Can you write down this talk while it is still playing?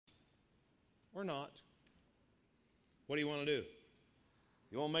or not? What do you want to do?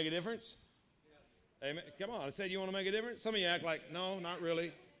 You want to make a difference? Amen. Come on, I said you want to make a difference. Some of you act like, no, not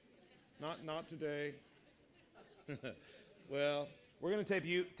really. Not today. Well, we're going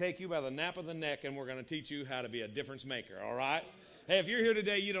to take you by the nape of the neck, and we're going to teach you how to be a difference maker, all right? Hey, if you're here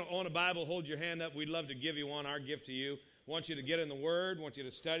today, you don't own a Bible, hold your hand up. We'd love to give you one, our gift to you. Want you to get in the Word, want you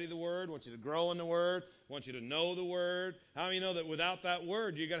to study the Word, want you to grow in the Word, want you to know the Word. How many know that without that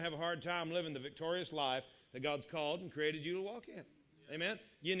Word, you're going to have a hard time living the victorious life that God's called and created you to walk in? Amen?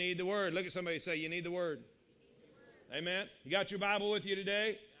 You need the Word. Look at somebody and say, you need the Word. Amen? You got your Bible with you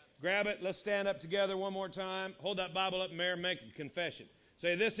today? Grab it. Let's stand up together one more time. Hold that Bible up in the air and make a confession.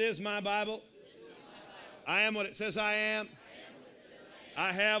 Say, this is my Bible. I am what it says I am.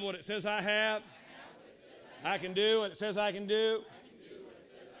 I have what it says I have. I can do what it says I can do.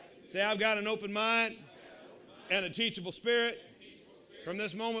 Say, I've got an open mind and a teachable spirit. From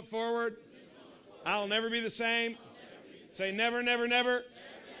this moment forward, I'll never be the same. Say, never, never, never.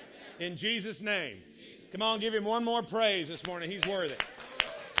 In Jesus' name. Come on, give him one more praise this morning. He's worthy.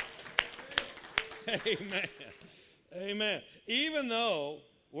 Amen. Amen. Even though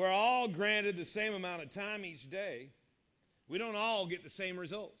we're all granted the same amount of time each day, we don't all get the same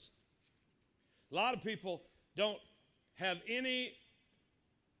results. A lot of people don't have any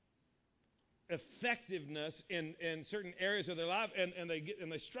effectiveness in certain areas of their life, and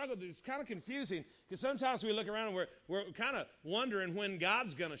they struggle. It's kind of confusing because sometimes we look around and we're kind of wondering when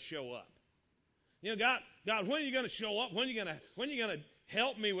God's going to show up. You know, God, when are you going to show up? When are you going to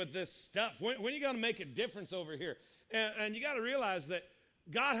help me with this stuff? When are you going to make a difference over here? And you got to realize that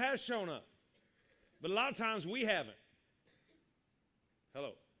God has shown up, but a lot of times we haven't.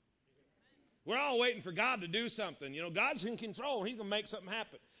 Hello. We're all waiting for God to do something. You know, God's in control. He's going to make something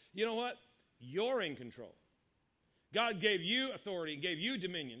happen. You know what? You're in control. God gave you authority and gave you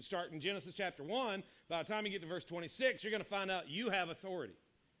dominion. Starting in Genesis chapter 1, by the time you get to verse 26, you're going to find out you have authority.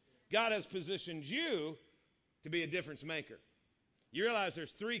 God has positioned you to be a difference maker. You realize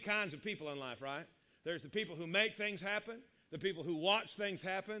there's three kinds of people in life, right? There's the people who make things happen, the people who watch things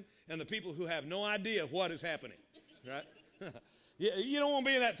happen, and the people who have no idea what is happening, right? You don't want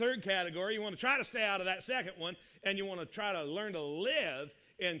to be in that third category. You want to try to stay out of that second one, and you want to try to learn to live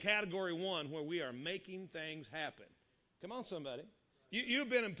in category one where we are making things happen. Come on, somebody.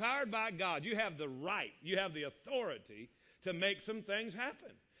 You've been empowered by God. You have the right, you have the authority to make some things happen.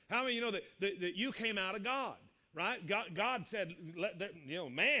 How many of you know that you came out of God? Right? God said,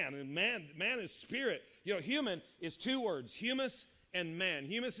 man is spirit. You know, human is two words, humus and man.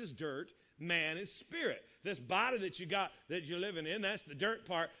 Humus is dirt, man is spirit. This body that you got, that you're living in, that's the dirt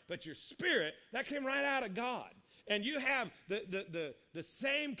part, but your spirit, that came right out of God. And you have the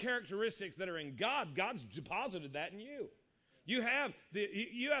same characteristics that are in God. God's deposited that in you. You have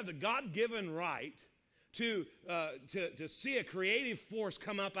the God-given right to see a creative force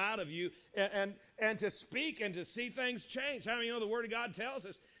come up out of you and to speak and to see things change. How many of you know the Word of God tells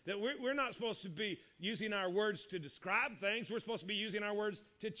us that we're not supposed to be using our words to describe things. We're supposed to be using our words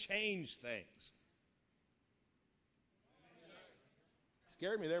to change things.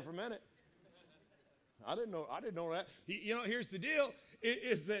 Scared me there for a minute. I didn't know that. You know, here's the deal,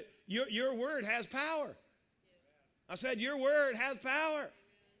 is that your word has power. I said your word has power.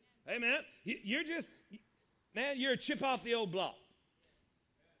 Amen. You're a chip off the old block.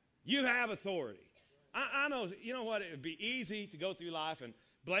 You have authority. I know, you know what, it would be easy to go through life and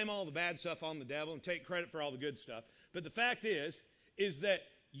blame all the bad stuff on the devil and take credit for all the good stuff. But the fact is that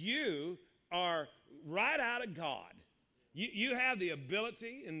you are right out of God. You have the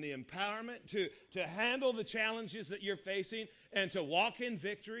ability and the empowerment to handle the challenges that you're facing and to walk in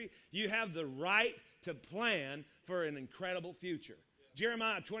victory. You have the right to plan for an incredible future.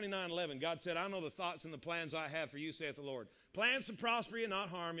 Jeremiah 29:11, God said, I know the thoughts and the plans I have for you, saith the Lord. Plans to prosper you, not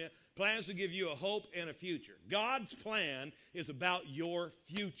harm you. Plans to give you a hope and a future. God's plan is about your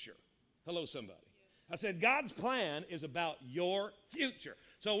future. Hello, somebody. I said God's plan is about your future.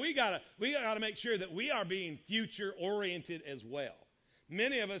 So we gotta make sure that we are being future oriented as well.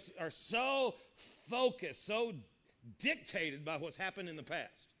 Many of us are so focused, so dictated by what's happened in the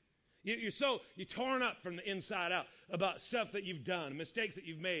past. You're torn up from the inside out about stuff that you've done, mistakes that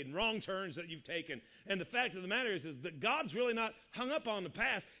you've made, and wrong turns that you've taken. And the fact of the matter is that God's really not hung up on the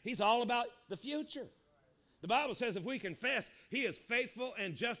past. He's all about the future. The Bible says if we confess, He is faithful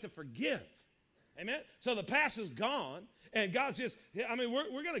and just to forgive. Amen? So the past is gone, and God's just,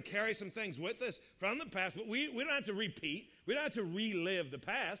 we're going to carry some things with us from the past, but we don't have to repeat. We don't have to relive the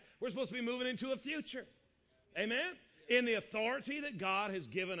past. We're supposed to be moving into a future. Amen? in the authority that God has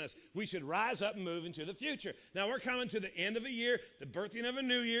given us, we should rise up and move into the future. Now, we're coming to the end of a year, the birthing of a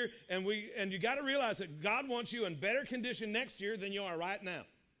new year, and you got to realize that God wants you in better condition next year than you are right now.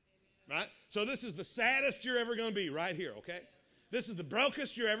 Right? So this is the saddest you're ever going to be right here, okay? This is the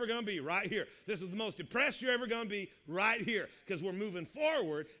brokest you're ever going to be right here. This is the most depressed you're ever going to be right here, because we're moving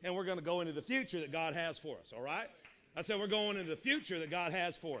forward and we're going to go into the future that God has for us, all right? I said we're going into the future that God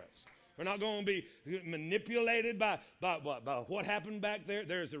has for us. We're not going to be manipulated by what happened back there.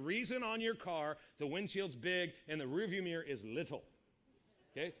 There's a reason on your car the windshield's big and the rearview mirror is little,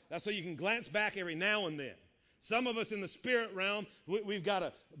 okay? That's so you can glance back every now and then. Some of us in the spirit realm, we've got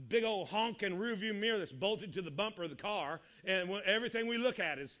a big old honking rearview mirror that's bolted to the bumper of the car, and everything we look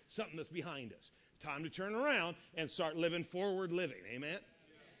at is something that's behind us. It's time to turn around and start living forward living. Amen?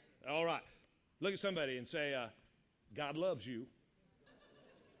 Yeah. All right. Look at somebody and say, God loves you.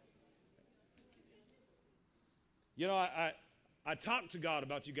 You know, I talk to God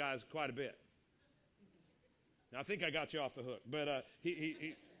about you guys quite a bit. Now, I think I got you off the hook, but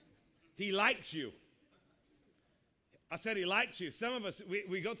he likes you. I said he likes you. Some of us,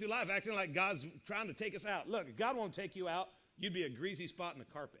 we go through life acting like God's trying to take us out. Look, if God won't take you out, you'd be a greasy spot in the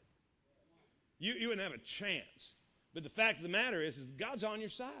carpet. You wouldn't have a chance. But the fact of the matter is God's on your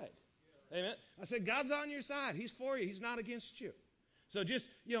side. Amen. I said, God's on your side. He's for you. He's not against you. So just,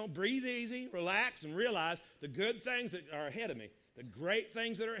 breathe easy, relax, and realize the good things that are ahead of me, the great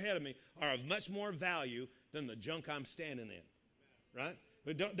things that are ahead of me are of much more value than the junk I'm standing in. Right?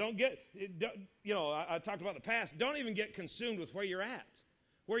 But I talked about the past. Don't even get consumed with where you're at.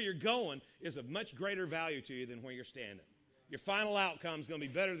 Where you're going is of much greater value to you than where you're standing. Your final outcome is going to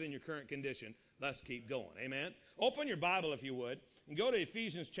be better than your current condition. Let's keep going. Amen? Open your Bible, if you would, and go to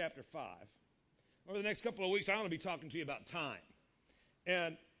Ephesians chapter 5. Over the next couple of weeks, I want to be talking to you about time.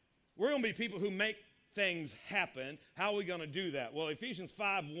 And we're going to be people who make things happen. How are we going to do that? Well, Ephesians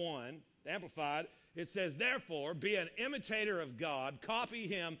 5:1, the Amplified, it says, therefore, be an imitator of God, copy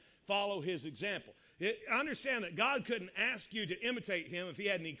him, follow his example. Understand that God couldn't ask you to imitate him if he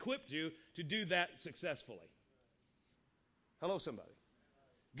hadn't equipped you to do that successfully. Hello, somebody.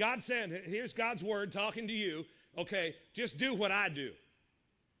 God said, here's God's word talking to you. Okay, just do what I do.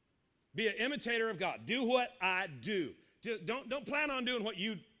 Be an imitator of God. Do what I do. Don't plan on doing what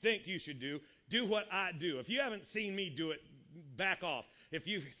you think you should do. Do what I do. If you haven't seen me do it, back off. If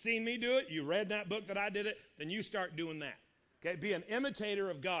you've seen me do it, you read that book that I did it, then you start doing that. Okay, be an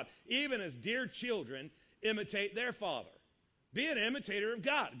imitator of God. Even as dear children imitate their father. Be an imitator of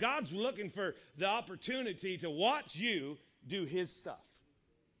God. God's looking for the opportunity to watch you do his stuff.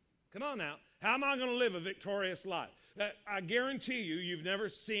 Come on now. How am I going to live a victorious life? I guarantee you've never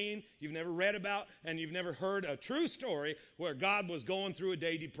seen, you've never read about, and you've never heard a true story where God was going through a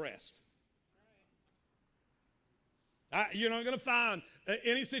day depressed. You're not going to find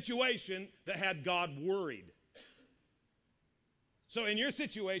any situation that had God worried. So in your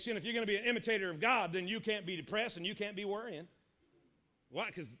situation, if you're going to be an imitator of God, then you can't be depressed and you can't be worrying. Why?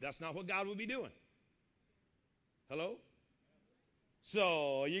 Because that's not what God would be doing. Hello?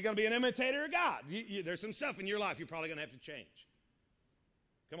 So you're going to be an imitator of God. There's some stuff in your life you're probably going to have to change.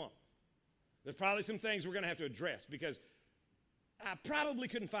 Come on. There's probably some things we're going to have to address because I probably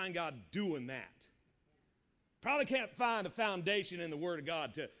couldn't find God doing that. Probably can't find a foundation in the Word of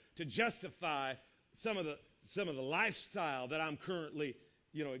God to justify some of the lifestyle that I'm currently,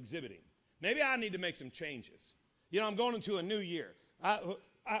 exhibiting. Maybe I need to make some changes. I'm going into a new year.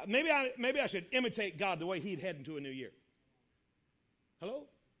 Maybe I should imitate God the way he'd head into a new year. Hello?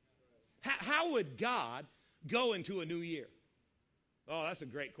 How would God go into a new year? Oh, that's a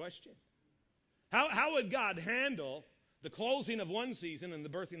great question. How would God handle the closing of one season and the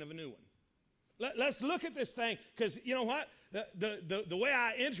birthing of a new one? Let's look at this thing, because you know what? The way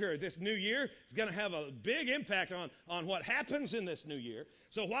I enter this new year is going to have a big impact on what happens in this new year.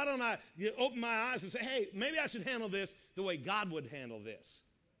 So why don't I open my eyes and say, hey, maybe I should handle this the way God would handle this.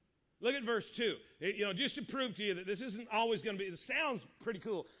 Look at verse 2. Just to prove to you that this isn't always going to be, it sounds pretty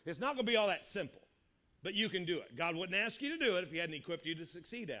cool. It's not going to be all that simple, but you can do it. God wouldn't ask you to do it if he hadn't equipped you to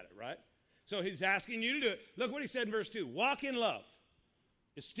succeed at it, right? So he's asking you to do it. Look what he said in verse 2. Walk in love.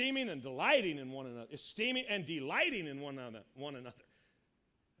 Esteeming and delighting in one another. Esteeming and delighting in one another.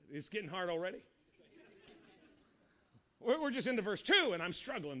 It's getting hard already. We're just into verse 2, and I'm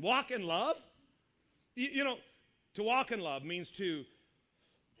struggling. Walk in love. To walk in love means to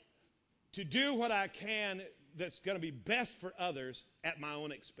do what I can that's going to be best for others at my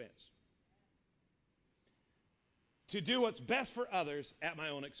own expense. To do what's best for others at my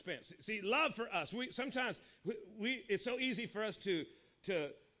own expense. See, love for us. Sometimes it's so easy for us to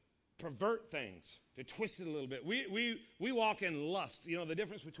pervert things, to twist it a little bit. We walk in lust. You know, the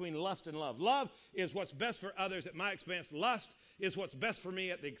difference between lust and love. Love is what's best for others at my expense. Lust is what's best for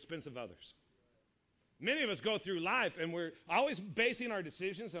me at the expense of others. Many of us go through life and we're always basing our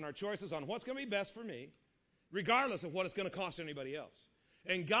decisions and our choices on what's going to be best for me, regardless of what it's going to cost anybody else.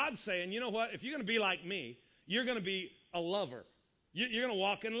 And God's saying, you know what? If you're going to be like me, you're going to be a lover. You're going to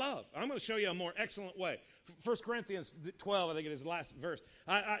walk in love. I'm going to show you a more excellent way. 1 Corinthians 12, I think it is the last verse.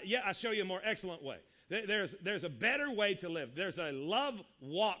 I show you a more excellent way. There's a better way to live. There's a love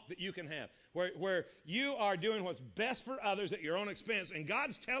walk that you can have where you are doing what's best for others at your own expense. And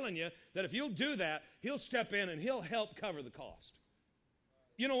God's telling you that if you'll do that, he'll step in and he'll help cover the cost.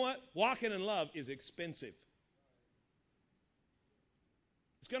 You know what? Walking in love is expensive.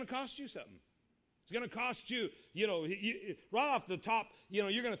 It's going to cost you something. It's going to cost you, right off the top, you're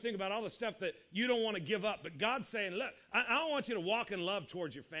going to think about all the stuff that you don't want to give up. But God's saying, look, I don't want you to walk in love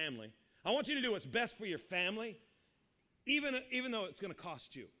towards your family. I want you to do what's best for your family, even though it's going to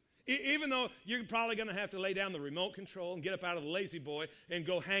cost you. Even though you're probably going to have to lay down the remote control and get up out of the lazy boy and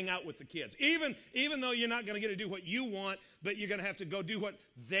go hang out with the kids. Even though you're not going to get to do what you want, but you're going to have to go do what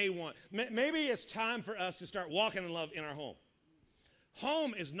they want. Maybe it's time for us to start walking in love in our home.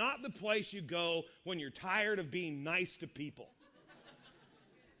 Home is not the place you go when you're tired of being nice to people.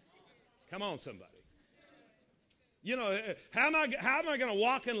 Come on, somebody. How am I going to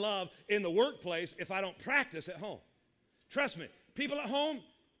walk in love in the workplace if I don't practice at home? Trust me, people at home,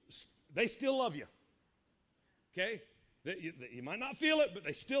 they still love you. Okay? You might not feel it, but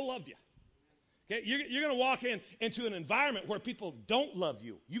they still love you. Okay? You're going to walk into an environment where people don't love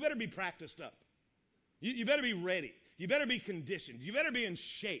you. You better be practiced up. You better be ready. You better be conditioned. You better be in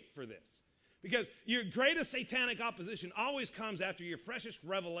shape for this. Because your greatest satanic opposition always comes after your freshest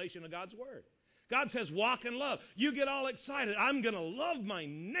revelation of God's word. God says, walk in love. You get all excited. I'm going to love my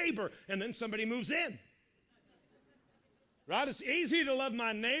neighbor. And then somebody moves in. Right? It's easy to love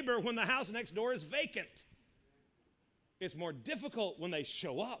my neighbor when the house next door is vacant. It's more difficult when they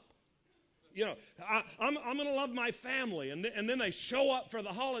show up. I'm going to love my family. And then they show up for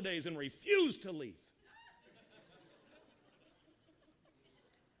the holidays and refuse to leave.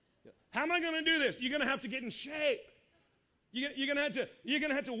 How am I going to do this? You're going to have to get in shape. You're going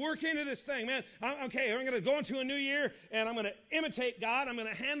to have to work into this thing, man. I'm going to go into a new year, and I'm going to imitate God. I'm going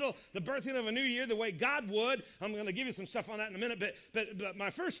to handle the birthing of a new year the way God would. I'm going to give you some stuff on that in a minute, but my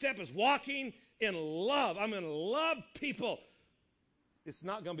first step is walking in love. I'm going to love people. It's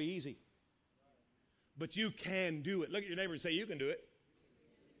not going to be easy, but you can do it. Look at your neighbor and say, you can do it.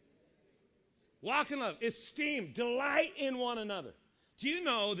 Walk in love. Esteem. Delight in one another. Do you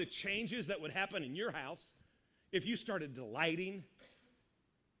know the changes that would happen in your house if you started delighting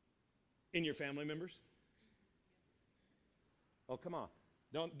in your family members? Oh, come on.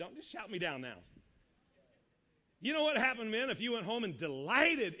 Don't just shout me down now. You know what happened, men, if you went home and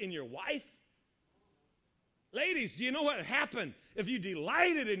delighted in your wife? Ladies, do you know what happened if you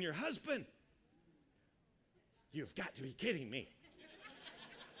delighted in your husband? You've got to be kidding me.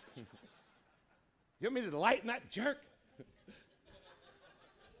 You want me to delight in that jerk?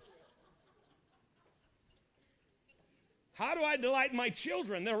 How do I delight in my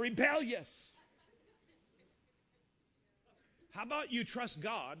children? They're rebellious. How about you trust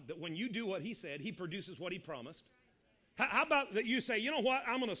God that when you do what he said, he produces what he promised? How about that you say, you know what,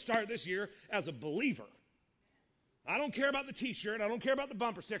 I'm going to start this year as a believer. I don't care about the t-shirt. I don't care about the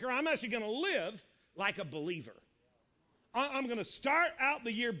bumper sticker. I'm actually going to live like a believer. I'm going to start out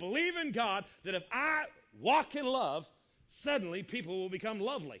the year believing God that if I walk in love, suddenly people will become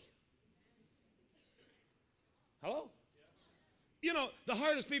lovely. Hello? The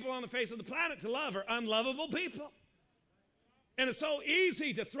hardest people on the face of the planet to love are unlovable people. And it's so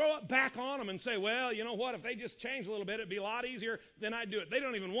easy to throw it back on them and say, well, you know what, if they just change a little bit, it'd be a lot easier, then I'd do it. They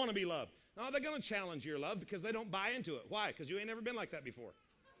don't even want to be loved. No, they're going to challenge your love because they don't buy into it. Why? Because you ain't never been like that before.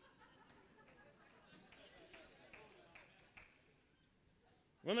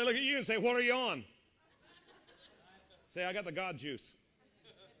 When they look at you and say, what are you on? Say, I got the God juice.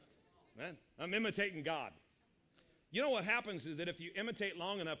 Man, I'm imitating God. You know what happens is that if you imitate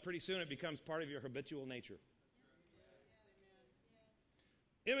long enough, pretty soon it becomes part of your habitual nature.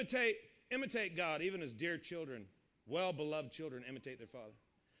 Imitate God, even as dear children, well-beloved children imitate their father.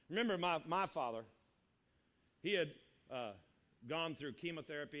 Remember my father, he had gone through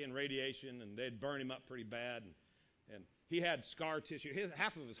chemotherapy and radiation, and they'd burned him up pretty bad, and he had scar tissue.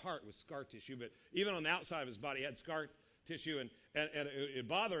 Half of his heart was scar tissue, but even on the outside of his body, he had scar tissue, and it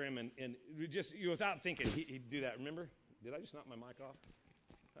bothered him, and just without thinking, he'd do that. Remember? Did I just knock my mic off?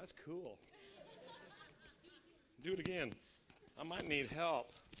 That's cool. Do it again. I might need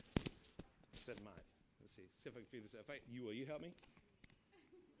help. said mine. Let's see if I can figure this out. Will you help me?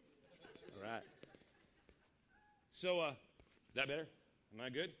 All right. So, that better? Am I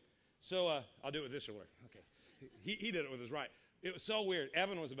good? So, I'll do it with this shoulder. Okay. He did it with his right. It was so weird.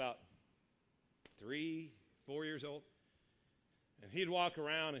 Evan was about 3, 4 years old. And he'd walk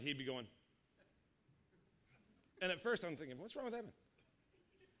around and he'd be going. And at first I'm thinking, what's wrong with Evan?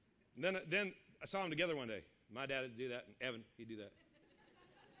 And then I saw them together one day. My dad would do that, and Evan, he'd do that.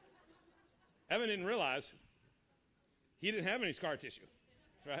 Evan didn't realize he didn't have any scar tissue,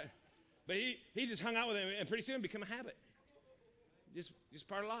 right? But he just hung out with him, and pretty soon it became a habit. Just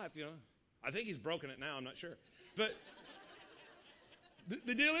part of life, you know. I think he's broken it now, I'm not sure. But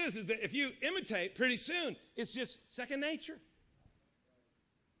the deal is that if you imitate, pretty soon, it's just second nature.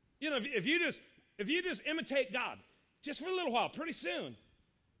 You know, if you just imitate God, just for a little while, pretty soon,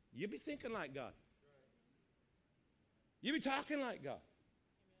 you'll be thinking like God. You'll be talking like God.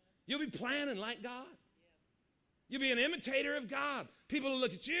 You'll be planning like God. You'll be an imitator of God. People will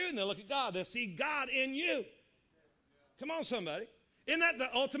look at you and they'll look at God. They'll see God in you. Come on, somebody. Isn't that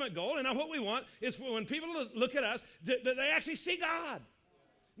the ultimate goal? And what we want is for when people look at us, that they actually see God.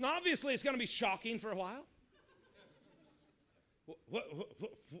 Now, obviously, it's going to be shocking for a while.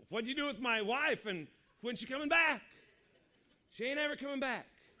 What'd you do with my wife, and when's she coming back? She ain't ever coming back.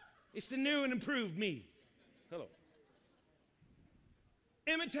 It's the new and improved me. Hello.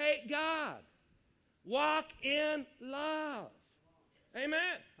 Imitate God. Walk in love. Amen.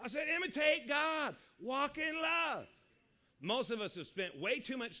 I said imitate God. Walk in love. Most of us have spent way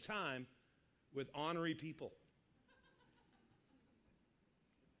too much time with ornery people.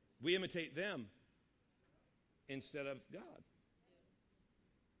 We imitate them instead of God.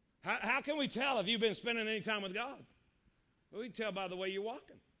 How can we tell if you've been spending any time with God? Well, we can tell by the way you're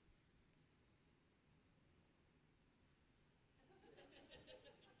walking.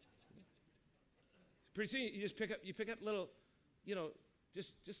 Pretty soon you pick up little, you know,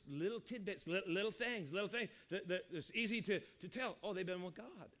 just little tidbits, little things that it's easy to tell. Oh, they've been with God.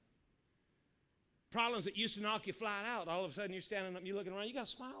 Problems that used to knock you flat out, all of a sudden you're standing up, you're looking around, you got a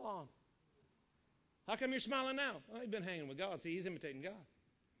smile on. How come you're smiling now? Well, you've been hanging with God. See, he's imitating God.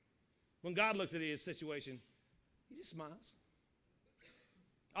 When God looks at his situation, he just smiles.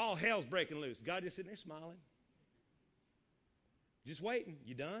 All hell's breaking loose. God just sitting there smiling. Just waiting.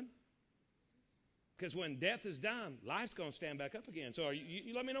 You done? Because when death is done, life's going to stand back up again. So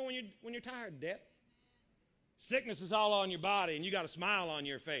you let me know when you're tired, death. Sickness is all on your body, and you got a smile on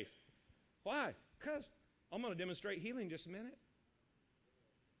your face. Why? Because I'm going to demonstrate healing in just a minute.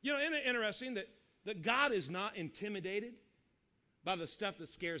 You know, isn't it interesting that God is not intimidated by the stuff that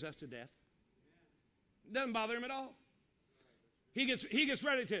scares us to death? It doesn't bother him at all. He gets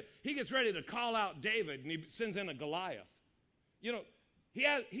ready to call out David, and he sends in a Goliath. You know, he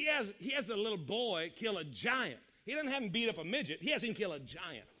has a little boy kill a giant. He doesn't have him beat up a midget. He has him kill a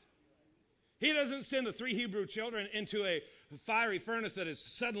giant. He doesn't send the 3 Hebrew children into a fiery furnace that has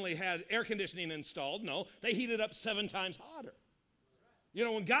suddenly had air conditioning installed. No, they heat it up 7 times hotter. You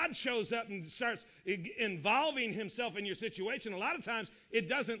know, when God shows up and starts involving himself in your situation, a lot of times it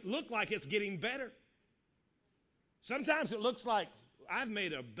doesn't look like it's getting better. Sometimes it looks like I've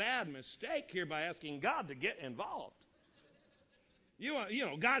made a bad mistake here by asking God to get involved. You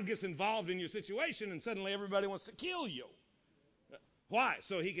know, God gets involved in your situation and suddenly everybody wants to kill you. Why?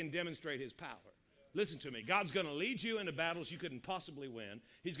 So he can demonstrate his power. Listen to me. God's going to lead you into battles you couldn't possibly win.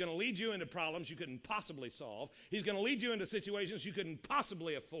 He's going to lead you into problems you couldn't possibly solve. He's going to lead you into situations you couldn't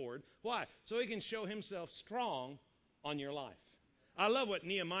possibly afford. Why? So he can show himself strong on your life. I love what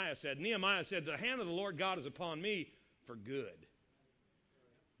Nehemiah said. Nehemiah said, the hand of the Lord God is upon me for good.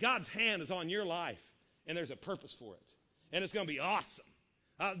 God's hand is on your life, and there's a purpose for it. And it's going to be awesome.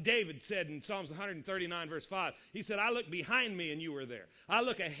 David said in Psalms 139, verse 5, he said, I look behind me and you were there. I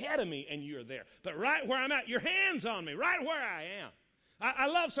look ahead of me and you are there. But right where I'm at, your hand's on me, right where I am. I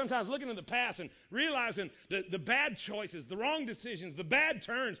love sometimes looking in the past and realizing the bad choices, the wrong decisions, the bad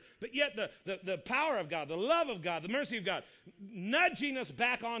turns, but yet the power of God, the love of God, the mercy of God, nudging us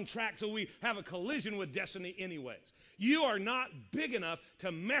back on track so we have a collision with destiny anyways. You are not big enough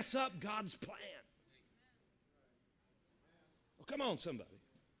to mess up God's plan. Well, come on, somebody.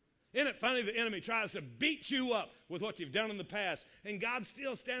 Isn't it funny the enemy tries to beat you up with what you've done in the past, and God's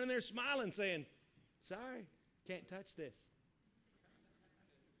still standing there smiling saying, sorry, can't touch this.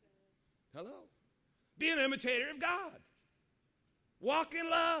 Hello? Be an imitator of God. Walk in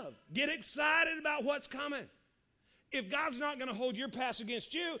love. Get excited about what's coming. If God's not going to hold your past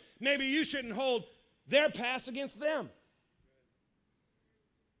against you, maybe you shouldn't hold their past against them.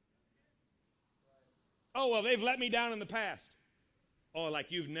 Oh, well, they've let me down in the past. Oh, like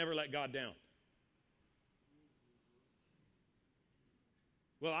you've never let God down.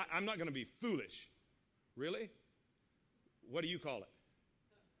 Well, I'm not going to be foolish. Really? What do you call it?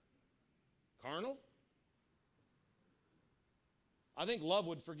 Carnal? I think love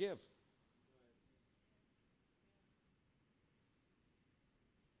would forgive.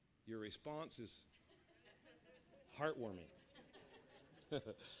 Your response is heartwarming.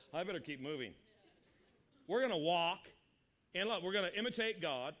 I better keep moving. We're going to walk, and look, we're going to imitate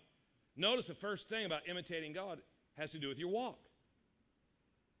God. Notice the first thing about imitating God has to do with your walk.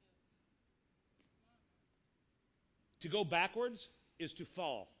 To go backwards is to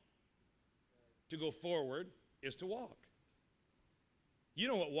fall. To go forward is to walk. You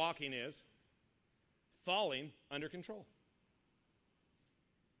know what walking is? Falling under control.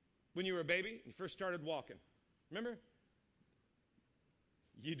 When you were a baby, you first started walking. Remember?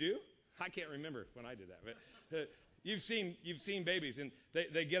 You do? I can't remember when I did that. But you've seen babies, and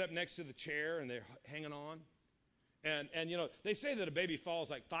they get up next to the chair, and they're hanging on. And you know, they say that a baby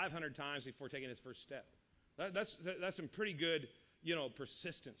falls like 500 times before taking its first step. That's some pretty good, you know,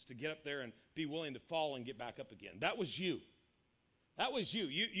 persistence to get up there and be willing to fall and get back up again. That was you. That was you.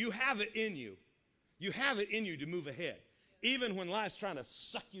 You have it in you. You have it in you to move ahead. Even when life's trying to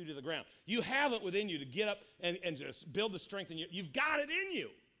suck you to the ground. You have it within you to get up and just build the strength in you. You've got it in you.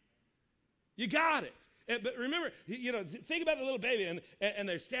 You got it. But remember, you know, think about the little baby, and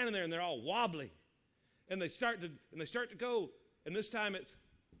they're standing there, and they're all wobbly. And they start to go, and this time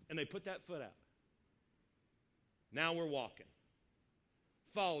and they put that foot out. Now we're walking.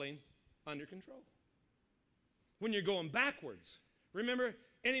 Falling under control. When you're going backwards, remember,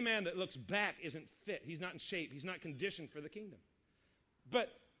 any man that looks back isn't fit. He's not in shape. He's not conditioned for the kingdom. But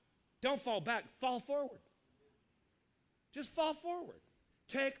don't fall back. Fall forward. Just fall forward.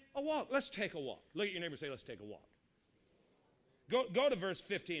 Take a walk. Let's take a walk. Look at your neighbor and say, let's take a walk. Go to verse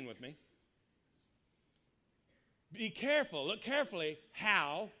 15 with me. Be careful. Look carefully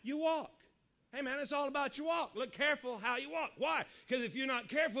how you walk. Hey, man, it's all about your walk. Look careful how you walk. Why? Because if you're not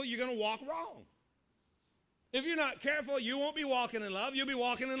careful, you're going to walk wrong. If you're not careful, you won't be walking in love. You'll be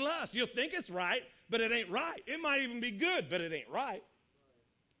walking in lust. You'll think it's right, but it ain't right. It might even be good, but it ain't right.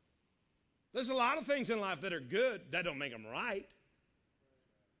 There's a lot of things in life that are good that don't make them right.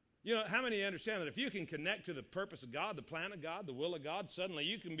 You know, how many understand that if you can connect to the purpose of God, the plan of God, the will of God, suddenly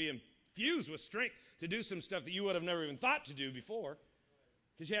you can be infused with strength to do some stuff that you would have never even thought to do before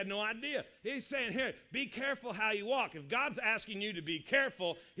because you had no idea. He's saying here, be careful how you walk. If God's asking you to be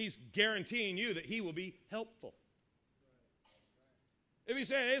careful, he's guaranteeing you that he will be helpful. If he's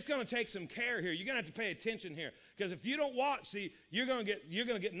saying it's going to take some care here, you're going to have to pay attention here. Because if you don't watch, see, you're going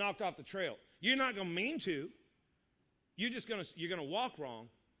to get knocked off the trail. You're not going to mean to. You're going to walk wrong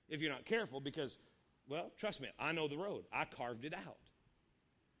if you're not careful because, well, trust me, I know the road. I carved it out.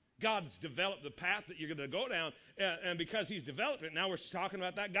 God's developed the path that you're going to go down, and because he's developed it, now we're talking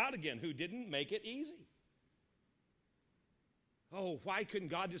about that God again who didn't make it easy. Oh, why couldn't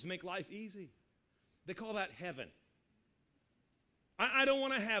God just make life easy? They call that heaven. I don't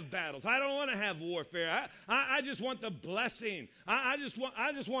want to have battles. I don't want to have warfare. I just want the blessing. I just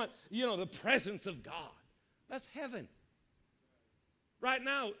want, you know, the presence of God. That's heaven. Right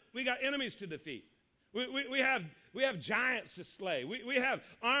now, we got enemies to defeat. We have giants to slay. We have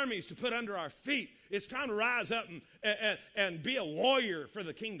armies to put under our feet. It's time to rise up and be a warrior for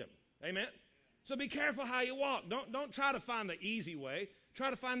the kingdom. Amen? So be careful how you walk. Don't try to find the easy way.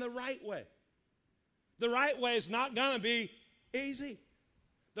 Try to find the right way. The right way is not going to be easy.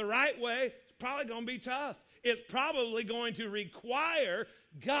 The right way is probably going to be tough. It's probably going to require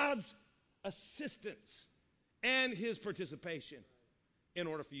God's assistance and his participation in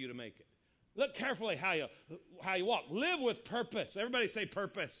order for you to make it. Look carefully how you walk. Live with purpose. Everybody say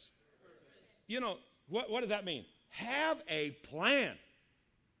purpose. You know, what does that mean? Have a plan.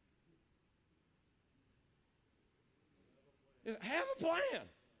 Have a plan.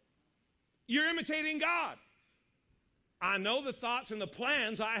 You're imitating God. I know the thoughts and the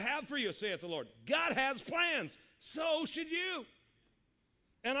plans I have for you, saith the Lord. God has plans. So should you.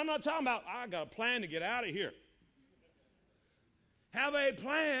 And I'm not talking about, I got a plan to get out of here. Have a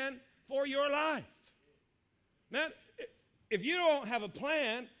plan for your life. Man, if you don't have a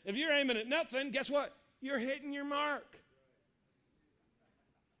plan, if you're aiming at nothing, guess what? You're hitting your mark.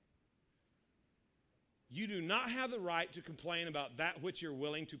 You do not have the right to complain about that which you're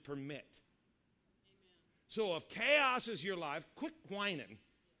willing to permit. Amen. So if chaos is your life, quit whining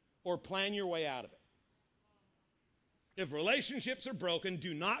or plan your way out of it. If relationships are broken,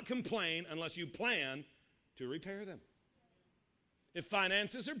 do not complain unless you plan to repair them. If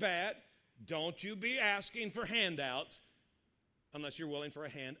finances are bad, don't you be asking for handouts unless you're willing for a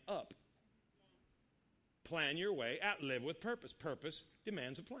hand up. plan your way out. Live with purpose. Purpose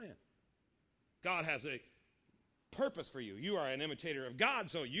demands a plan. God has a purpose for you. You are an imitator of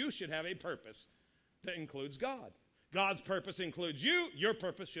God, so you should have a purpose that includes God. God's purpose includes you. Your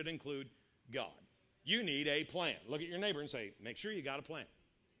purpose should include God. You need a plan. Look at your neighbor and say, make sure you got a plan.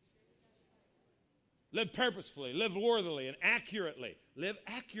 Live purposefully, live worthily and accurately. Live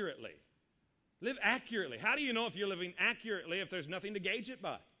accurately. Live accurately. How do you know if you're living accurately if there's nothing to gauge it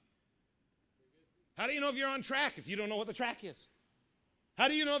by? How do you know if you're on track if you don't know what the track is? How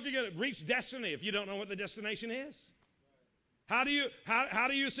do you know if you're going to reach destiny if you don't know what the destination is? How do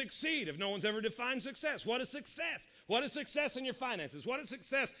you succeed if no one's ever defined success? What is success? What is success in your finances? What is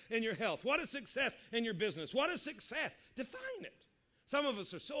success in your health? What is success in your business? What is success? Define it. Some of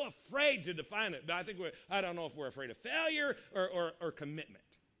us are so afraid to define it, but I don't know if we're afraid of failure or commitment.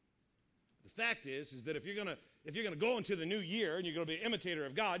 The fact is that if you're going to go into the new year and you're going to be an imitator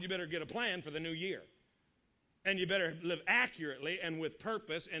of God, you better get a plan for the new year. And you better live accurately and with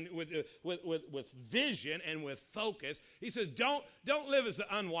purpose and with vision and with focus. He says, don't live as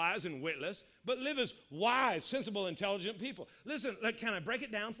the unwise and witless, but live as wise, sensible, intelligent people. Listen, can I break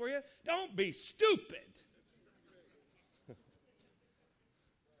it down for you? Don't be stupid.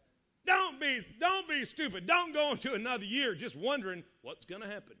 Don't be stupid. Don't go into another year just wondering what's going to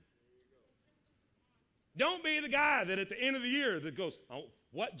happen. Don't be the guy that at the end of the year that goes, oh,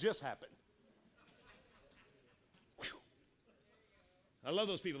 what just happened? I love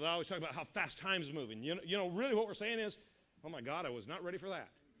those people that always talk about how fast time's moving. You know, really what we're saying is, oh my God, I was not ready for that.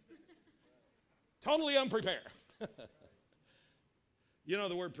 Totally unprepared. You know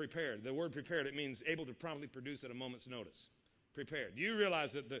the word prepared. The word prepared, it means able to promptly produce at a moment's notice. Prepared. Do you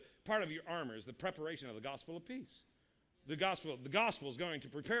realize that the part of your armor is the preparation of the gospel of peace? The gospel is going to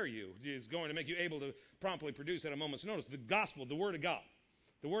prepare you. It's going to make you able to promptly produce at a moment's notice. The gospel, the word of God.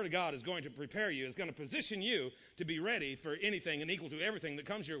 The word of God is going to prepare you. It's going to position you to be ready for anything and equal to everything that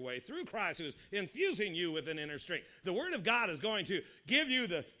comes your way through Christ who is infusing you with an inner strength. The word of God is going to give you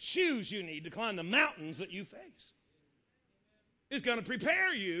the shoes you need to climb the mountains that you face. It's going to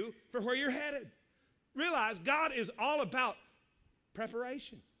prepare you for where you're headed. Realize God is all about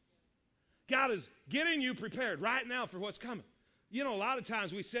preparation. God is getting you prepared right now for what's coming. You know, a lot of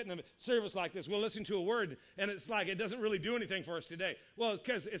times we sit in a service like this, we'll listen to a word, and it's like it doesn't really do anything for us today. Well,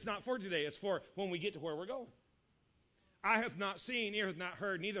 because it's not for today, it's for when we get to where we're going. Eye hath not seen, ear hath not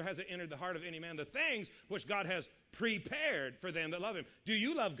heard, neither has it entered the heart of any man, the things which God has prepared for them that love him. Do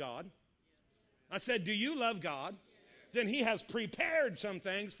you love God? I said, do you love God? Then he has prepared some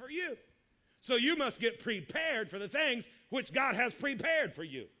things for you. So you must get prepared for the things which God has prepared for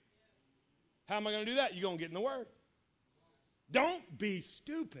you. How am I going to do that? You're going to get in the Word. Don't be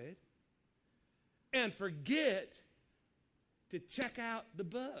stupid and forget to check out the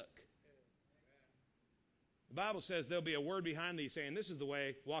book. The Bible says there'll be a word behind thee saying, this is the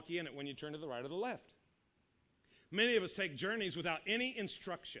way, walk ye in it when you turn to the right or the left. Many of us take journeys without any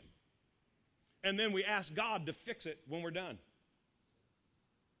instruction. And then we ask God to fix it when we're done.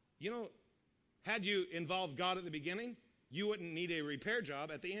 You know, had you involved God at the beginning, you wouldn't need a repair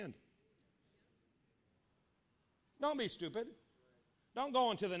job at the end. Don't be stupid. Don't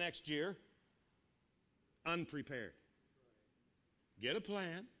go into the next year unprepared. Get a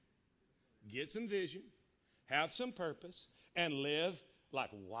plan, get some vision, have some purpose, and live like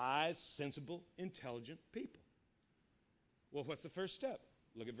wise, sensible, intelligent people. Well, what's the first step?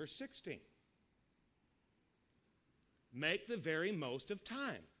 Look at verse 16. Make the very most of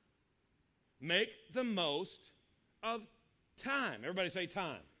time. Make the most of time. Everybody say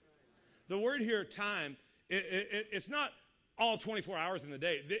time. The word here, time, it's not all 24 hours in the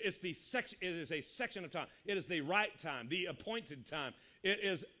day. It is a section of time. It is the right time, the appointed time. It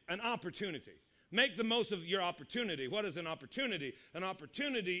is an opportunity. Make the most of your opportunity. What is an opportunity? An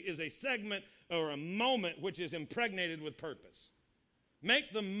opportunity is a segment or a moment which is impregnated with purpose.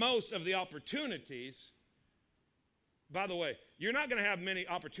 Make the most of the opportunities. By the way, you're not going to have many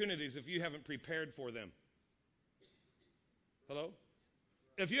opportunities if you haven't prepared for them. Hello?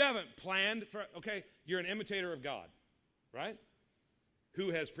 If you haven't planned for, okay, you're an imitator of God, right? Who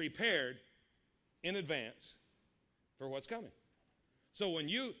has prepared in advance for what's coming. So when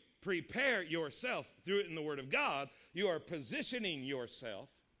you prepare yourself through it in the Word of God, you are positioning yourself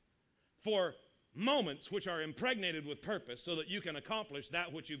for moments which are impregnated with purpose so that you can accomplish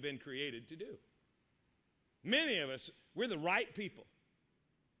that which you've been created to do. Many of us, we're the right people.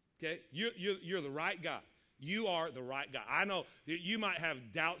 Okay? You're the right guy. You are the right guy. I know you might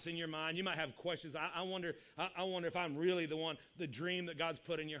have doubts in your mind. You might have questions. I wonder if I'm really the one, the dream that God's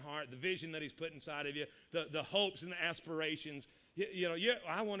put in your heart, the vision that he's put inside of you, the hopes and the aspirations.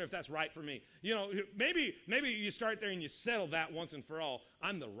 I wonder if that's right for me. Maybe you start there and you settle that once and for all.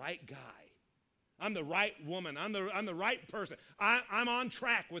 I'm the right guy. I'm the right woman. I'm the right person. I'm on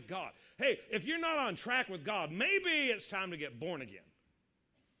track with God. Hey, if you're not on track with God, maybe it's time to get born again.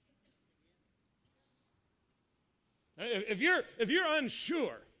 If you're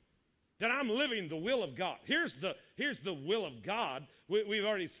unsure that I'm living the will of God, here's the will of God. We've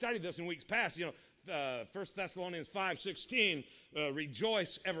already studied this in weeks past. 1 Thessalonians 5:16,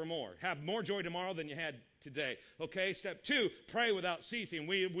 rejoice evermore. Have more joy tomorrow than you had today. Okay, step 2, pray without ceasing.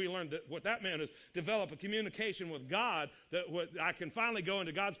 We learned that what that meant is develop a communication with God, that I can finally go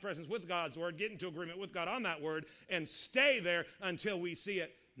into God's presence with God's word, get into agreement with God on that word, and stay there until we see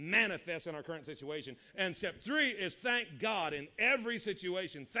it manifest in our current situation. And step 3 is thank God in every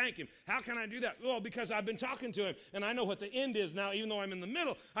situation. Thank him. How can I do that? Well, because I've been talking to him, and I know what the end is now. Even though I'm in the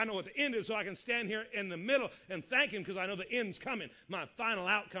middle, I know what the end is, so I can stand here in the middle and thank him because I know the end's coming. My final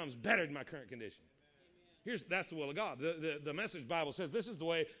outcome's better than my current condition. That's the will of God. The Message Bible says this is the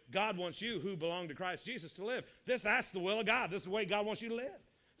way God wants you who belong to Christ Jesus to live. That's the will of God. This is the way God wants you to live.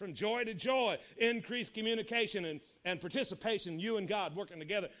 From joy to joy, increased communication and participation, you and God working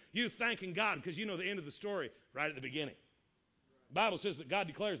together. You thanking God because you know the end of the story right at the beginning. The Bible says that God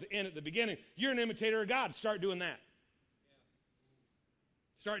declares the end at the beginning. You're an imitator of God. Start doing that.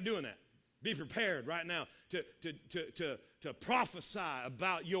 Start doing that. Be prepared right now to prophesy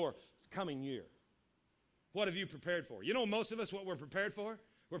about your coming year. What have you prepared for? Most of us, what we're prepared for?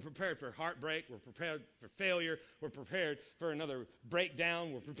 We're prepared for heartbreak. We're prepared for failure. We're prepared for another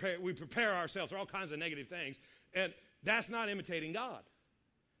breakdown. We prepare ourselves for all kinds of negative things. And that's not imitating God.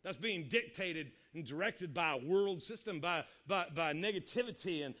 That's being dictated and directed by a world system, by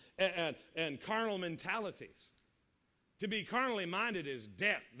negativity and carnal mentalities. To be carnally minded is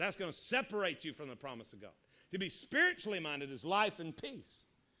death. That's going to separate you from the promise of God. To be spiritually minded is life and peace.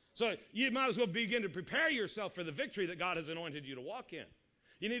 So you might as well begin to prepare yourself for the victory that God has anointed you to walk in.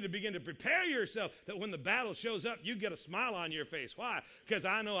 You need to begin to prepare yourself that when the battle shows up, you get a smile on your face. Why? Because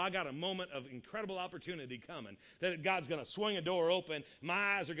I know I got a moment of incredible opportunity coming, that God's going to swing a door open.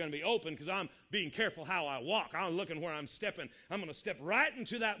 My eyes are going to be open because I'm being careful how I walk. I'm looking where I'm stepping. I'm going to step right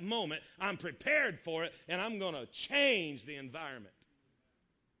into that moment. I'm prepared for it, and I'm going to change the environment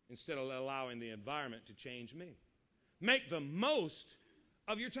instead of allowing the environment to change me. Make the most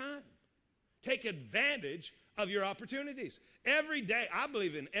of your time. Take advantage of your opportunities. Every day, I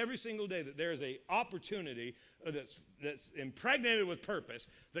believe in every single day that there is an opportunity that's impregnated with purpose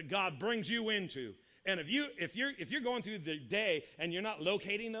that God brings you into. And if you're going through the day and you're not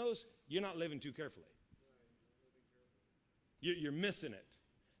locating those, you're not living too carefully. You're missing it.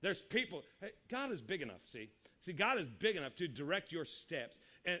 There's people, God is big enough, see, God is big enough to direct your steps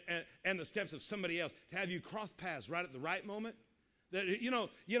and the steps of somebody else, to have you cross paths right at the right moment. That,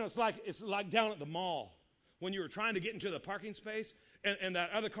 it's like down at the mall when you were trying to get into the parking space and that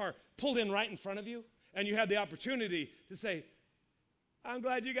other car pulled in right in front of you, and you had the opportunity to say, I'm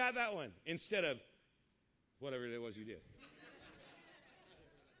glad you got that one, instead of whatever it was you did.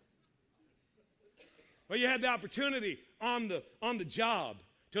 Or you had the opportunity on the job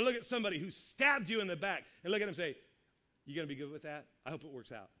to look at somebody who stabbed you in the back and look at them and say, you going to be good with that? I hope it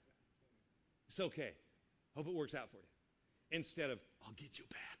works out. It's okay. Hope it works out for you. Instead of, I'll get you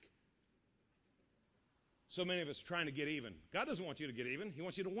back. So many of us are trying to get even. God doesn't want you to get even. He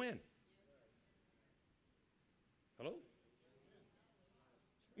wants you to win. Hello?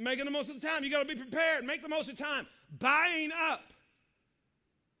 Making the most of the time. You got to be prepared. Make the most of the time. Buying up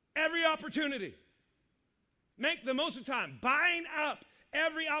every opportunity. Make the most of the time. Buying up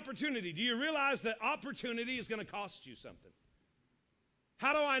every opportunity. Do you realize that opportunity is going to cost you something?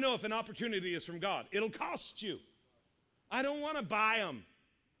 How do I know if an opportunity is from God? It'll cost you. I don't want to buy them.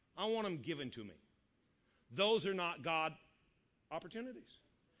 I want them given to me. Those are not God opportunities.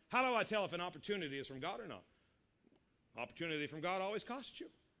 How do I tell if an opportunity is from God or not? Opportunity from God always costs you.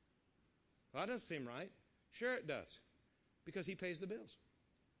 Well, that doesn't seem right. Sure it does. Because he pays the bills.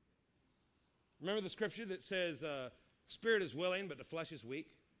 Remember the scripture that says, spirit is willing, but the flesh is weak?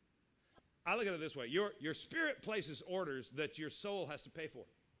 I look at it this way. Your spirit places orders that your soul has to pay for.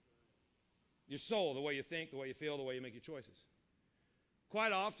 Your soul, the way you think, the way you feel, the way you make your choices.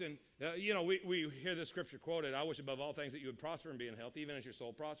 Quite often, we hear this scripture quoted, I wish above all things that you would prosper and be in health, even as your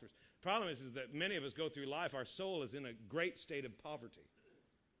soul prospers. The problem is that many of us go through life, our soul is in a great state of poverty.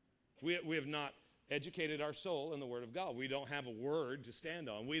 We have not educated our soul in the Word of God. We don't have a word to stand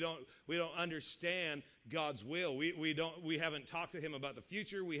on. We don't understand God's will. We haven't talked to Him about the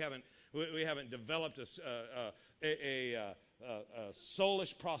future. We haven't developed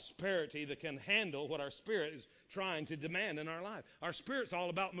soulish prosperity that can handle what our spirit is trying to demand in our life. Our spirit's all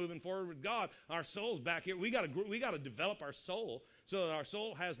about moving forward with God. Our soul's back here. We got to develop our soul so that our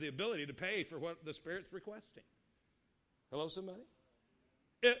soul has the ability to pay for what the spirit's requesting. Hello, somebody?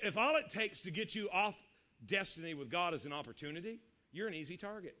 If all it takes to get you off destiny with God is an opportunity, you're an easy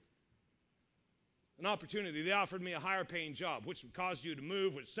target. An opportunity. They offered me a higher paying job, which caused you to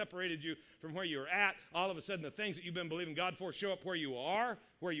move, which separated you from where you were at. All of a sudden, the things that you've been believing God for show up where you are,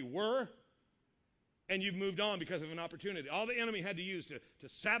 where you were, and you've moved on because of an opportunity. All the enemy had to use to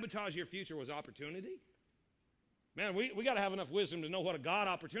sabotage your future was opportunity. Man, we got to have enough wisdom to know what a God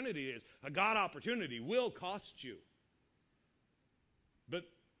opportunity is. A God opportunity will cost you. But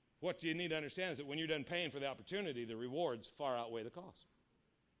what you need to understand is that when you're done paying for the opportunity, the rewards far outweigh the cost.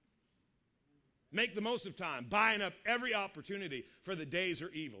 Make the most of time, buying up every opportunity, for the days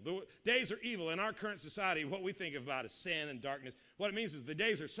are evil. The days are evil in our current society. What we think about is sin and darkness. What it means is the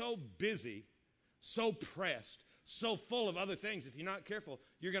days are so busy, so pressed, so full of other things. If you're not careful,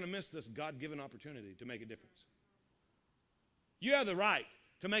 you're going to miss this God-given opportunity to make a difference. You have the right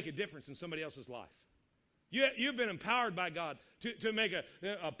to make a difference in somebody else's life. You've been empowered by God to make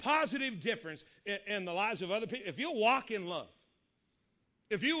a positive difference in the lives of other people. If you'll walk in love,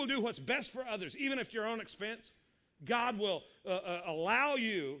 if you will do what's best for others, even if at your own expense, God will allow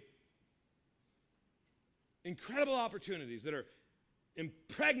you incredible opportunities that are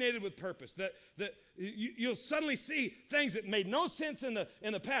impregnated with purpose, that you'll suddenly see things that made no sense in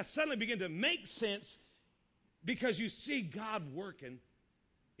the past suddenly begin to make sense because you see God working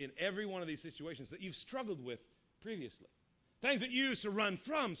in every one of these situations that you've struggled with previously. Things that you used to run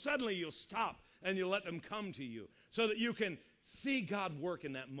from, suddenly you'll stop and you'll let them come to you so that you can see God work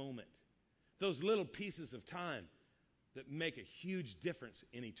in that moment. Those little pieces of time that make a huge difference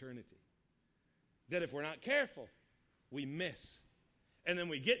in eternity. That if we're not careful, we miss. And then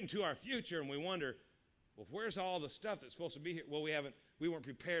we get into our future and we wonder, well, where's all the stuff that's supposed to be here? Well, we weren't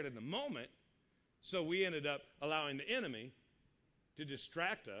prepared in the moment, so we ended up allowing the enemy to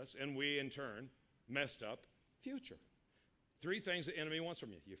distract us, and we in turn messed up future. 3 things the enemy wants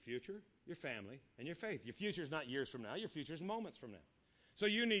from you: your future, your family, and your faith. Your future is not years from now. Your future is moments from now. So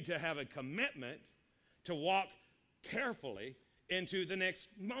you need to have a commitment to walk carefully into the next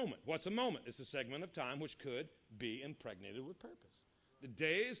moment. What's a moment? It's a segment of time which could be impregnated with purpose. The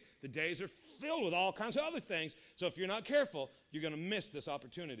days are filled with all kinds of other things. So if you're not careful, you're going to miss this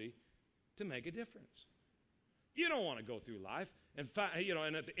opportunity to make a difference. You don't want to go through life and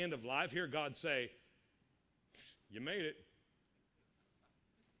at the end of life, hear God say, "You made it."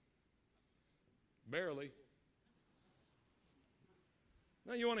 Barely.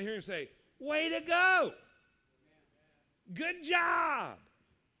 No, you want to hear him say, "Way to go. Good job.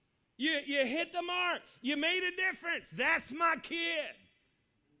 You hit the mark. You made a difference. That's my kid."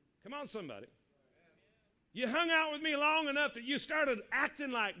 Come on, somebody. You hung out with me long enough that you started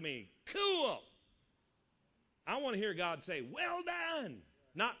acting like me. Cool. I want to hear God say, "Well done."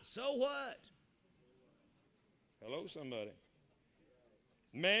 Not, "So what?" Hello, somebody.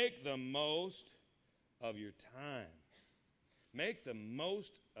 Make the most of your time. Make the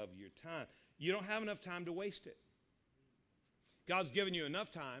most of your time. You don't have enough time to waste it. God's given you enough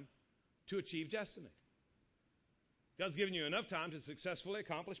time to achieve destiny. God's given you enough time to successfully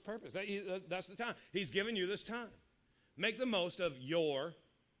accomplish purpose. That's the time. He's given you this time. Make the most of your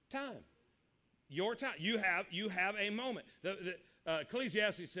time. Your time. You have a moment.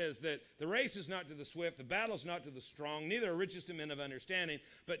 Ecclesiastes says that the race is not to the swift, the battle is not to the strong, neither are riches to men of understanding,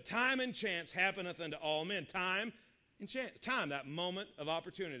 but time and chance happeneth unto all men. Time and chance. Time, that moment of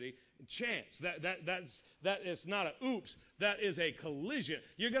opportunity, and chance. That is not a oops. That is a collision.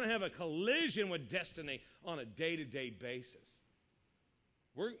 You're going to have a collision with destiny on a day-to-day basis.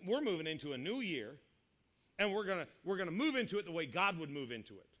 We're moving into a new year, and we're gonna move into it the way God would move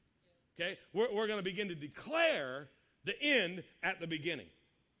into it. Okay? We're going to begin to declare the end at the beginning.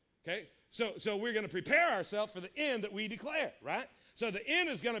 Okay? So we're going to prepare ourselves for the end that we declare, right? So the end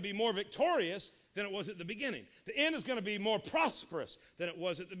is going to be more victorious than it was at the beginning. The end is going to be more prosperous than it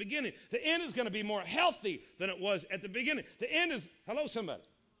was at the beginning. The end is going to be more healthy than it was at the beginning. The end is, hello somebody,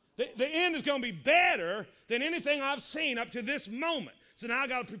 the end is going to be better than anything I've seen up to this moment. So now I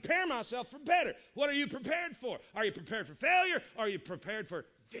got to prepare myself for better. What are you prepared for? Are you prepared for failure? Or are you prepared for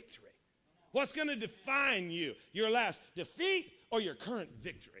victory? What's going to define you? Your last defeat or your current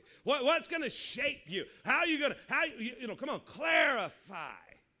victory? What's going to shape you? How are you going to, come on, clarify.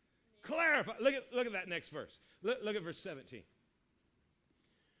 Clarify. Look at that next verse. Look at verse 17.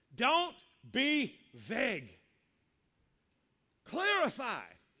 Don't be vague. Clarify.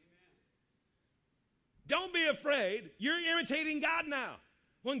 don't be afraid. You're imitating God now.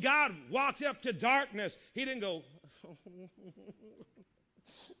 When God walked up to darkness, he didn't go,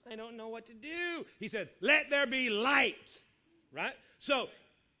 I don't know what to do. He said, let there be light, right? So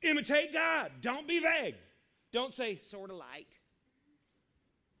imitate God. Don't be vague. Don't say sort of light.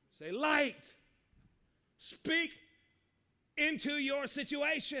 Say light. Speak into your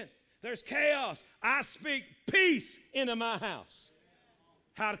situation. There's chaos. I speak peace into my house.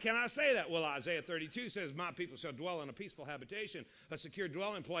 How can I say that? Well, Isaiah 32 says, my people shall dwell in a peaceful habitation, a secure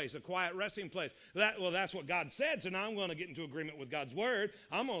dwelling place, a quiet resting place. That's what God said, so now I'm going to get into agreement with God's word.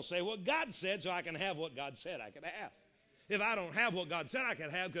 I'm going to say what God said so I can have what God said I could have. If I don't have what God said I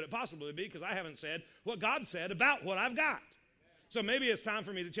could have, could it possibly be because I haven't said what God said about what I've got? So maybe it's time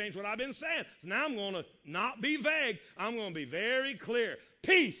for me to change what I've been saying. So now I'm going to not be vague. I'm going to be very clear.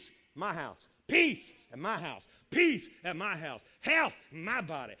 Peace, my house. Peace in my house. Peace at my house. Health in my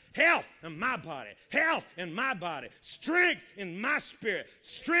body. Health in my body. Health in my body. Strength in my spirit.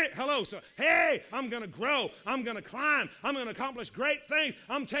 Strength. Hello. So, hey, I'm going to grow. I'm going to climb. I'm going to accomplish great things.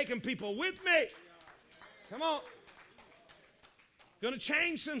 I'm taking people with me. Come on. Going to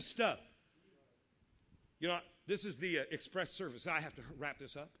change some stuff. You know, this is the express service. I have to wrap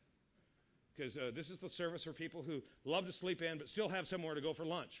this up because this is the service for people who love to sleep in but still have somewhere to go for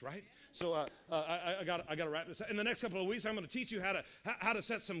lunch, right? So I got to wrap this up. In the next couple of weeks, I'm going to teach you how to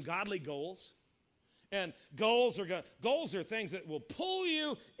set some godly goals. And goals are things that will pull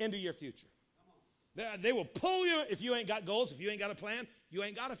you into your future. They will pull you. If you ain't got goals, if you ain't got a plan, you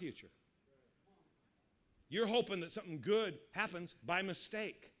ain't got a future. You're hoping that something good happens by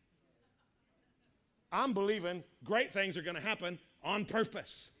mistake. I'm believing great things are going to happen on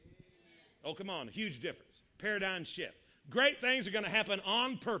purpose. Oh, come on. Huge difference. Paradigm shift. Great things are going to happen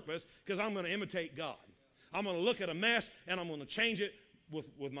on purpose because I'm going to imitate God. I'm going to look at a mess and I'm going to change it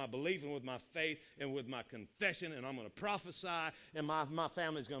with my belief and with my faith and with my confession, and I'm going to prophesy, and my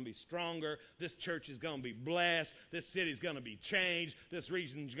family's going to be stronger. This church is going to be blessed. This city's going to be changed. This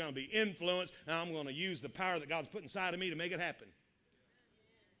region's going to be influenced, and I'm going to use the power that God's put inside of me to make it happen.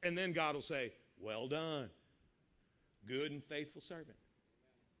 And then God will say, well done, good and faithful servant.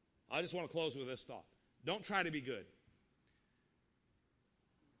 I just want to close with this thought. Don't try to be good.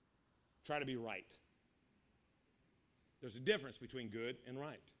 Try to be right. There's a difference between good and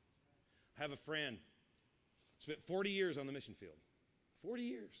right. I have a friend, spent 40 years on the mission field. 40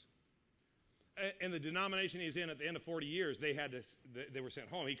 years. And the denomination he's in, at the end of 40 years, they were sent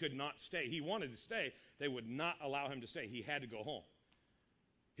home. He could not stay. He wanted to stay. They would not allow him to stay. He had to go home.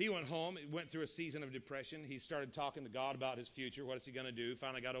 He went home, went through a season of depression. He started talking to God about his future. What is he going to do?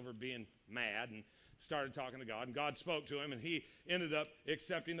 Finally got over being mad and started talking to God. And God spoke to him, and he ended up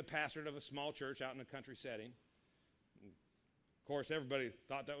accepting the pastorate of a small church out in a country setting. Of course, everybody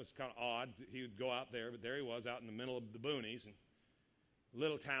thought that was kind of odd. He would go out there, but there he was out in the middle of the boonies, and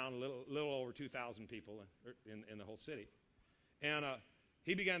little town, little over 2,000 people in the whole city. And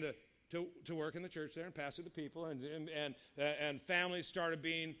he began to work in the church there and pastor the people, and families started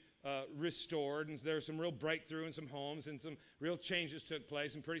being restored, and there was some real breakthrough in some homes, and some real changes took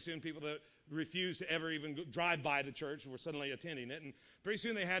place, and pretty soon people that refused to ever even drive by the church were suddenly attending it, and pretty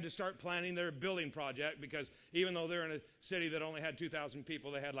soon they had to start planning their building project, because even though they're in a city that only had 2,000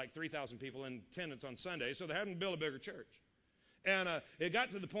 people, they had like 3,000 people in attendance on Sunday, so they had to build a bigger church. And it got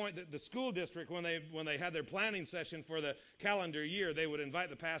to the point that the school district, when they had their planning session for the calendar year, they would invite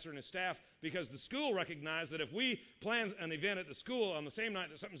the pastor and his staff, because the school recognized that if we plan an event at the school on the same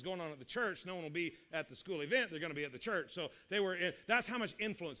night that something's going on at the church, no one will be at the school event. They're going to be at the church. So that's how much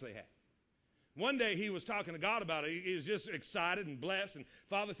influence they had. One day he was talking to God about it. He was just excited and blessed. And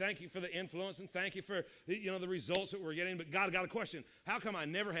Father, thank you for the influence, and thank you for the results that we're getting. But God, I got a question. How come I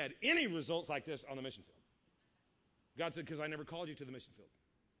never had any results like this on the mission field? God said, because I never called you to the mission field.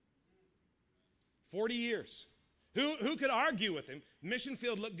 40 years. Who could argue with him? Mission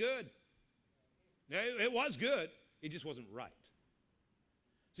field looked good. It was good. It just wasn't right.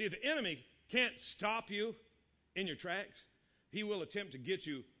 See, if the enemy can't stop you in your tracks, he will attempt to get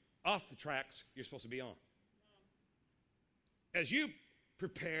you off the tracks you're supposed to be on. As you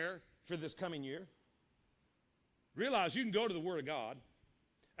prepare for this coming year, realize you can go to the Word of God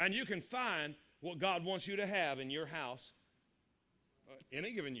and you can find what God wants you to have in your house in a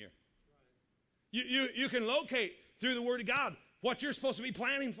given year. You can locate through the Word of God what you're supposed to be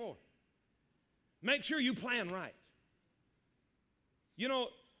planning for. Make sure you plan right.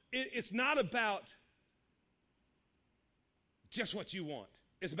 It's not about just what you want.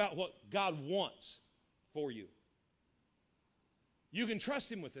 It's about what God wants for you. You can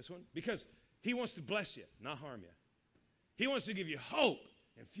trust him with this one because he wants to bless you, not harm you. He wants to give you hope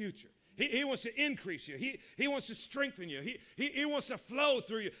and future. He wants to increase you. He wants to strengthen you. He wants to flow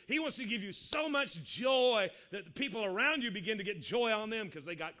through you. He wants to give you so much joy that the people around you begin to get joy on them because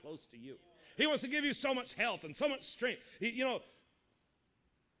they got close to you. He wants to give you so much health and so much strength.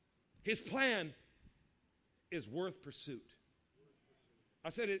 His plan is worth pursuit. I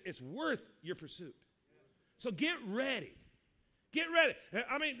said it's worth your pursuit. So get ready. Get ready.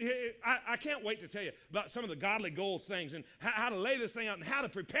 I mean, I can't wait to tell you about some of the godly goals things and how to lay this thing out and how to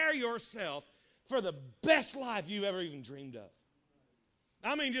prepare yourself for the best life you've ever even dreamed of.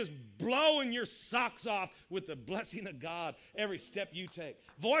 I mean, just blowing your socks off with the blessing of God every step you take.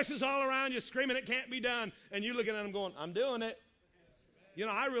 Voices all around you screaming it can't be done, and you looking at them going, I'm doing it.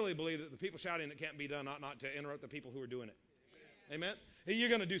 I really believe that the people shouting it can't be done ought not to interrupt the people who are doing it. Amen? You're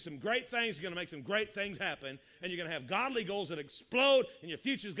going to do some great things. You're going to make some great things happen. And you're going to have godly goals that explode. And your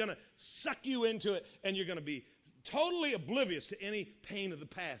future is going to suck you into it. And you're going to be totally oblivious to any pain of the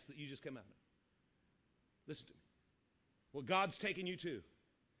past that you just come out of. Listen to me. What God's taking you to is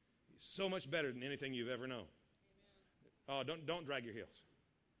so much better than anything you've ever known. Oh, don't drag your heels.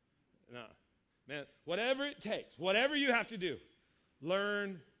 No. Man, whatever it takes, whatever you have to do,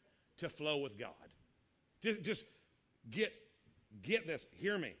 learn to flow with God. Just get this.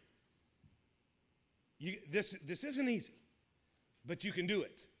 Hear me. This isn't easy, but you can do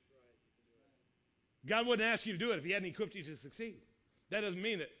it. God wouldn't ask you to do it if he hadn't equipped you to succeed. That doesn't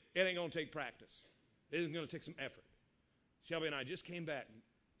mean that it ain't going to take practice. It is going to take some effort. Shelby and I just came back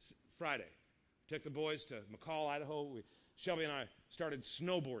Friday. Took the boys to McCall, Idaho. Shelby and I started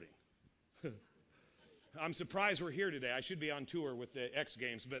snowboarding. I'm surprised we're here today. I should be on tour with the X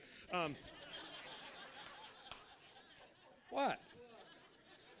Games, but what?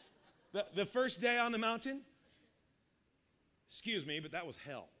 The first day on the mountain? Excuse me, but that was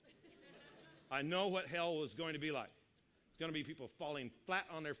hell. I know what hell was going to be like. It's going to be people falling flat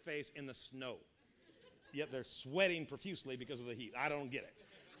on their face in the snow. Yet they're sweating profusely because of the heat. I don't get it.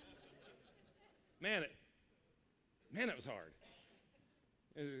 Man, it was hard.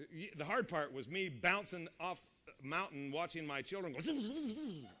 The hard part was me bouncing off a mountain watching my children go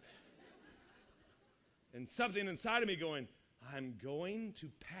and something inside of me going, I'm going to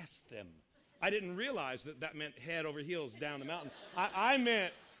pass them. I didn't realize that meant head over heels down the mountain. I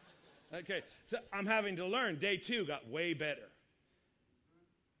meant, okay, so I'm having to learn. Day 2 got way better.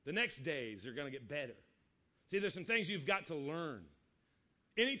 The next days are going to get better. See, there's some things you've got to learn.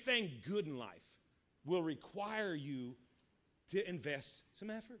 Anything good in life will require you to invest some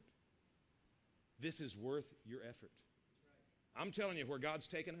effort. This is worth your effort. I'm telling you where God's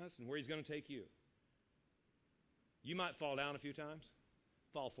taken us and where he's going to take you. You might fall down a few times.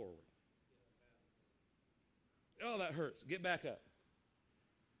 Fall forward. Oh, that hurts. Get back up.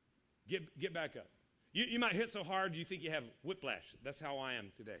 Get back up. You might hit so hard you think you have whiplash. That's how I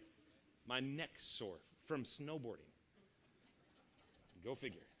am today. My neck's sore from snowboarding. Go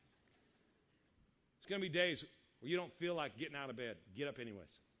figure. It's going to be days where you don't feel like getting out of bed. Get up anyways.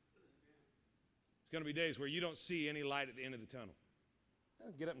 It's going to be days where you don't see any light at the end of the tunnel.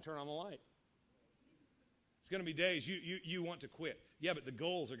 Get up and turn on the light. It's going to be days you want to quit. Yeah, but the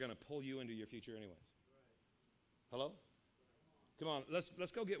goals are going to pull you into your future anyways. Hello? Come on,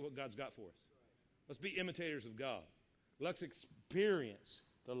 let's go get what God's got for us. Let's be imitators of God. Let's experience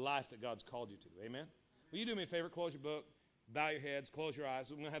the life that God's called you to. Amen? Will you do me a favor? Close your book, bow your heads, close your eyes.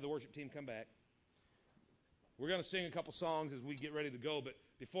 We're going to have the worship team come back. We're going to sing a couple songs as we get ready to go, but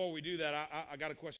before we do that, I got a question.